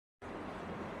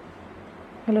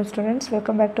Hello students,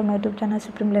 welcome back to my YouTube channel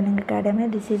Supreme Learning Academy.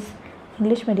 This is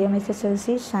English Medium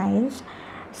SSLC Science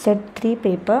Set 3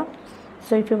 paper.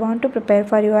 So if you want to prepare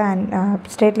for your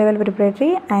state level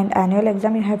preparatory and annual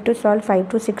exam, you have to solve 5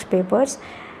 to 6 papers.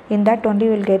 In that only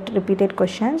you will get repeated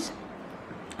questions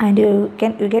and you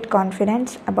get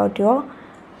confidence about your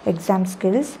exam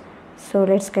skills. So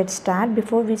let's get started.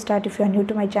 Before we start, if you are new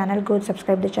to my channel, go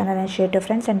subscribe the channel and share to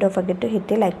friends, and don't forget to hit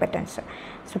the like buttons.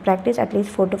 So practice at least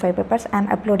 4 to 5 papers. I am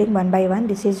uploading one by one.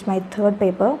 This is my third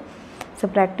paper. So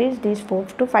practice these 4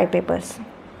 to 5 papers.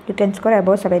 You can score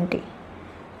above 70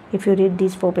 if you read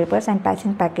these 4 papers. And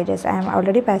passing packages, I am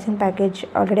already passing package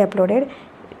already uploaded.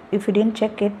 If you didn't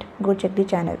check it, go check the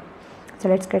channel. So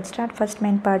let's get started. First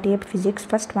main part here, physics.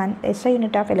 First one, SI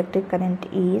unit of electric current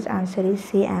is, answer is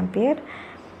C ampere.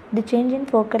 The change in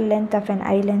focal length of an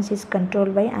eye lens is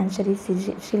controlled by, answer is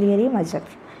ciliary muscle.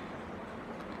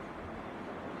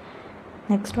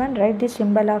 Next one, write the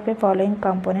symbol of a following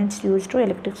components used to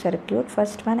electric circuit.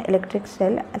 First one, electric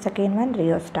cell. Second one,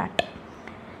 rheostat.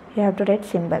 You have to write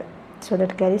symbol, so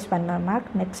that carries 1 more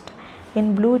mark. Next,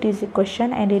 in blue it is a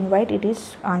question and in white it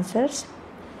is answers.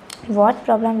 What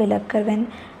problem will occur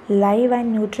when live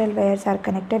and neutral wires are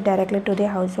connected directly to the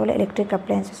household electric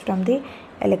appliances from the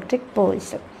electric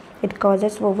poles? It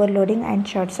causes overloading and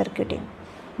short circuiting.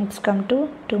 Next, come to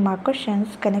 2 mark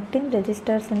questions. Connecting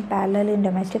resistors in parallel in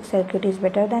domestic circuit is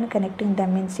better than connecting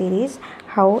them in series.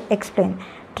 How? Explain.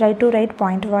 Try to write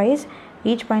point wise.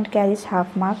 Each point carries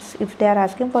half marks. If they are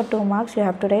asking for 2 marks, you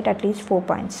have to write at least 4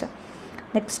 points.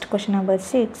 Next, question number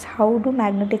 6. How do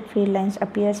magnetic field lines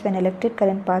appears when electric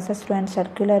current passes through a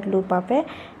circular loop of a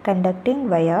conducting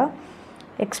wire?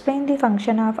 Explain the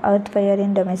function of earth wire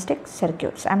in domestic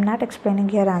circuits. I am not explaining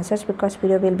here answers because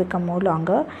video will become more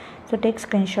longer. So take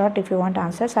screenshot if you want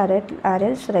answers, or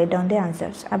else write down the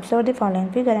answers. Observe the following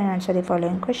figure and answer the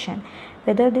following question.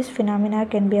 Whether this phenomena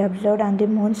can be observed on the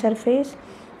moon surface?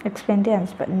 Explain the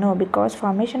answer. No, because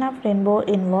formation of rainbow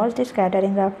involves the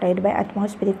scattering of light by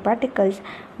atmospheric particles.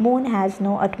 Moon has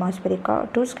no atmosphere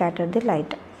to scatter the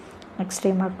light. Next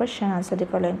 3 mark question, answer the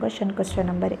following question. Question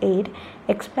number 8.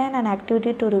 Explain an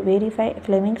activity to verify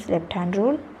Fleming's left hand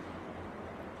rule.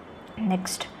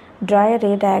 Next, draw a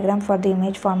ray diagram for the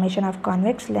image formation of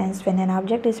convex lens when an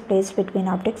object is placed between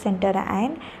optic center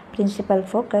and principal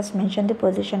focus. Mention the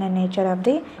position and nature of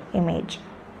the image.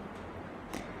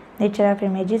 Nature of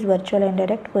image is virtual and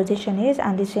direct. Position is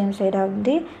on the same side of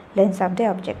the lens of the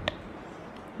object.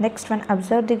 Next one,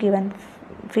 observe the given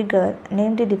figure,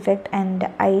 name the defect and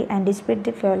eye and dispute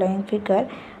the following figure.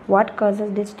 What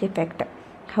causes this defect?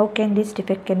 How can this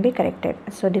defect can be corrected?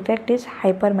 So defect is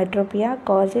hypermetropia,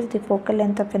 causes the focal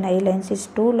length of an eye lens is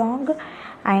too long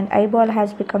and eyeball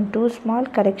has become too small.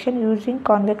 Correction using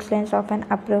convex lens of an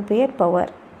appropriate power.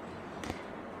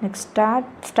 Next,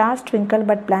 stars twinkle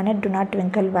but planets do not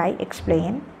twinkle. Why?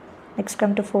 Explain. Next,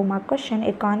 come to 4 mark question.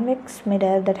 A convex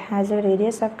mirror that has a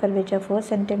radius of curvature 4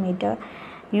 cm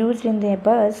used in the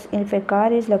bus. If a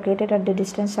car is located at the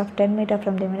distance of 10 meters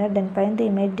from the mirror, then find the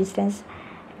image distance.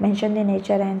 Mention the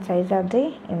nature and size of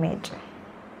the image.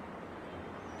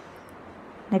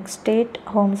 Next, state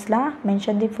Ohm's law.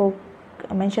 Mention the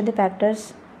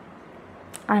factors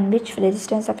on which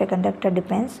resistance of a conductor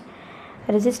depends.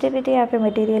 Resistivity of a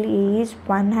material E is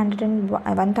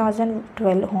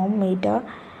 1012 ohm meter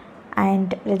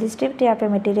and resistivity of a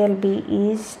material B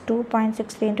is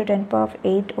 2.63 into 10 power of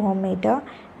 8 ohm meter.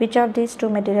 Which of these 2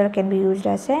 materials can be used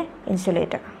as a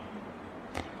insulator?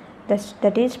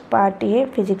 That is part A,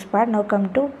 physics part. Now come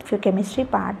to chemistry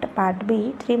part. Part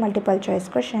B, 3 multiple choice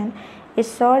question. Is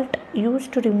salt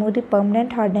used to remove the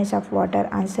permanent hardness of water?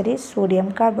 Answer is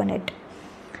sodium carbonate.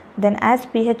 Then as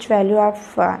pH value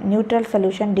of neutral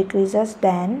solution decreases,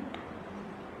 then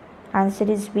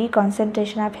answer is B,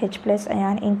 concentration of H plus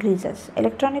ion increases.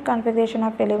 Electronic configuration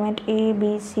of element A,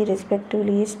 B, C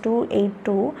respectively is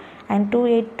 282 and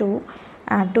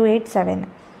 287.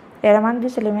 Among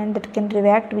these elements that can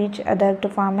react with each other to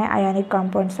form a ionic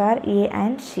compounds are A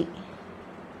and C.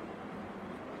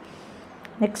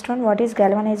 Next one, what is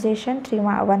galvanization?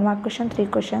 1 mark question, 3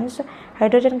 questions.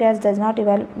 Hydrogen gas does not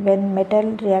evolve when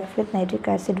metal reacts with nitric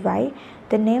acid. Why?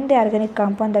 Then name the organic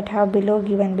compound that have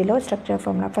given below structure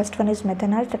formula. First one is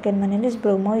methanol, second one is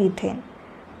bromoethane.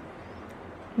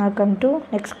 Now come to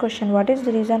next question. What is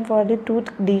the reason for the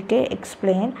tooth decay?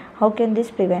 Explain. How can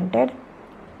this prevented?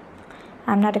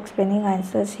 I am not explaining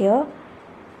answers here.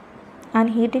 On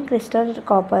heating crystal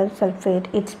copper sulfate,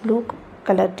 its blue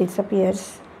color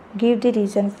disappears. Give the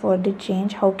reason for the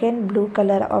change. How can blue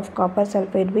color of copper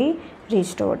sulfate be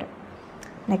restored?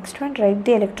 Next one, write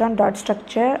the electron dot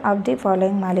structure of the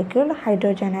following molecule,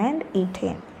 hydrogen and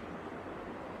ethane.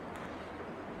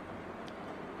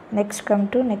 Next come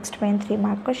to next main 3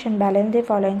 mark question. Balance the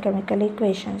following chemical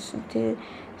equations.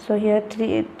 So here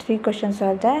three questions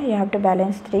are there. You have to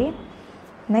balance 3.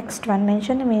 Next one,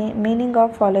 mention the meaning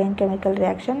of following chemical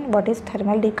reaction. What is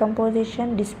thermal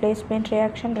decomposition, displacement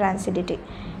reaction, rancidity?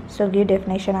 So give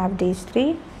definition of these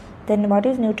 3. Then what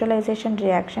is neutralization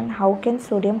reaction? How can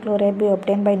sodium chloride be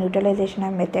obtained by neutralization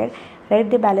of method?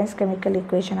 Write the balanced chemical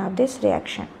equation of this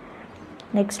reaction.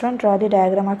 Next one, draw the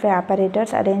diagram of a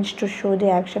apparatus arranged to show the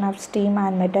action of steam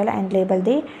on metal and label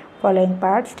the following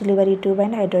parts: delivery tube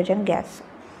and hydrogen gas.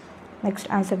 Next,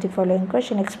 answer the following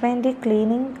question. Explain the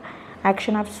cleaning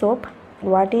action of soap.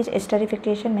 What is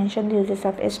esterification? Mention the uses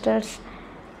of esters.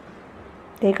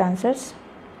 Take answers.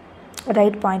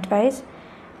 Write point wise.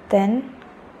 Then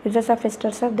uses of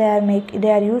esters are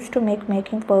they are used to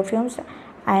making perfumes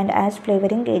and as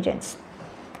flavoring agents.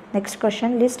 Next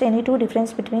question, list any 2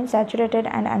 difference between saturated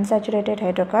and unsaturated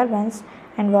hydrocarbons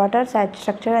and what are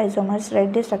structural isomers.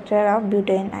 Write the structure of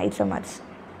butane isomers.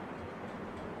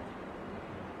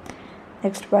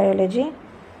 Next, biology.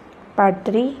 Part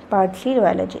 3, Part C,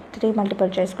 biology. 3 multiple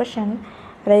choice question.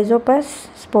 Rhizopus,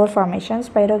 spore formation.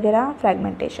 Spirogyra,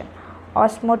 fragmentation.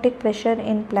 Osmotic pressure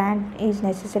in plant is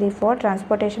necessary for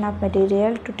transportation of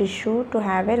material to tissue to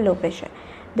have a low pressure.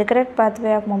 The correct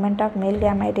pathway of movement of male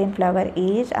gamete in flower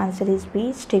is, answer is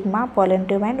B, stigma, pollen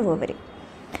tube and ovary.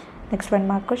 Next 1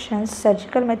 mark questions.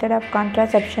 Surgical method of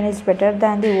contraception is better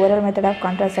than the oral method of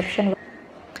contraception.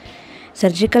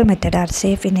 Surgical methods are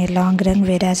safe in a long run,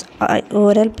 whereas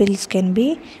oral pills can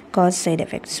cause side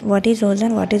effects. What is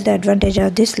ozone? What is the advantage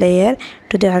of this layer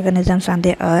to the organisms on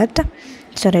the earth?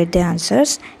 So write the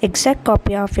answers. Exact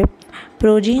copy of a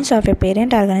progenes of a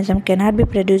parent organism cannot be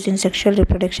produced in sexual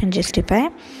reproduction. Justify.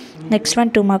 Next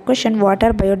 1 2 mark question. What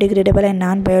are biodegradable and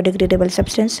non-biodegradable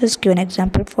substances? Give an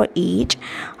example for each.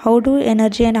 How do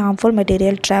energy and harmful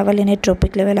material travel in a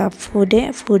tropic level of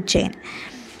food chain?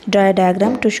 Draw a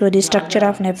diagram to show the structure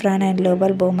of nephron and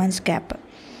lobal Bowman's gap.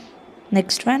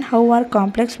 Next one, how are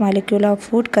complex molecules of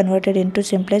food converted into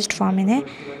simplest form in a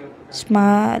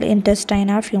small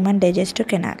intestine of human digestive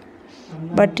canal?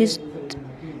 What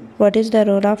is the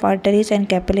role of arteries and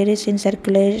capillaries in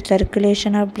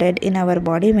circulation of blood in our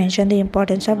body? Mention the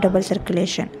importance of double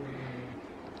circulation.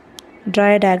 Draw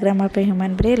a diagram of a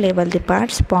human brain. Label the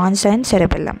parts: pons and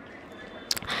cerebellum.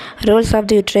 Roles of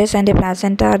the uterus and the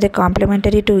placenta are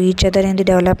complementary to each other in the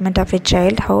development of a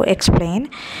child. How? Explain.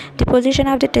 The position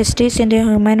of the testes in the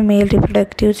human male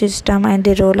reproductive system and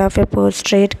the role of a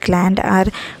prostate gland are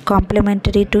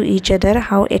complementary to each other.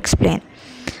 How? Explain.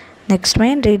 Next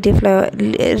one, read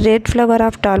the red flower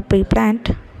of tall pea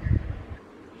plant.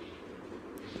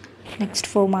 Next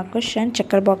 4 mark question,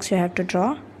 checker box you have to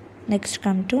draw. Next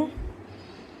come to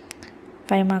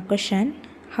 5 mark question.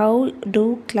 How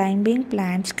do climbing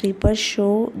plants creepers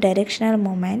show directional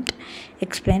movement?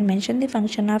 Explain. Mention the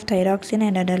function of thyroxine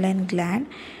and adrenaline gland,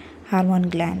 hormone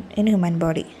gland in human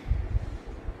body.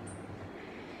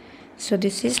 So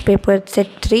this is paper set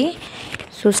 3.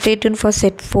 So stay tuned for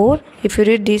set 4. If you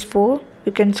read these 4,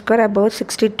 you can score about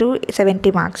 60 to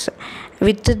 70 marks.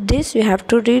 With this, you have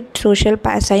to read social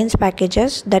science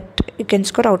packages that you can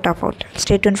score out of out.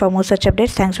 Stay tuned for more such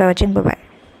updates. Thanks for watching. Bye bye.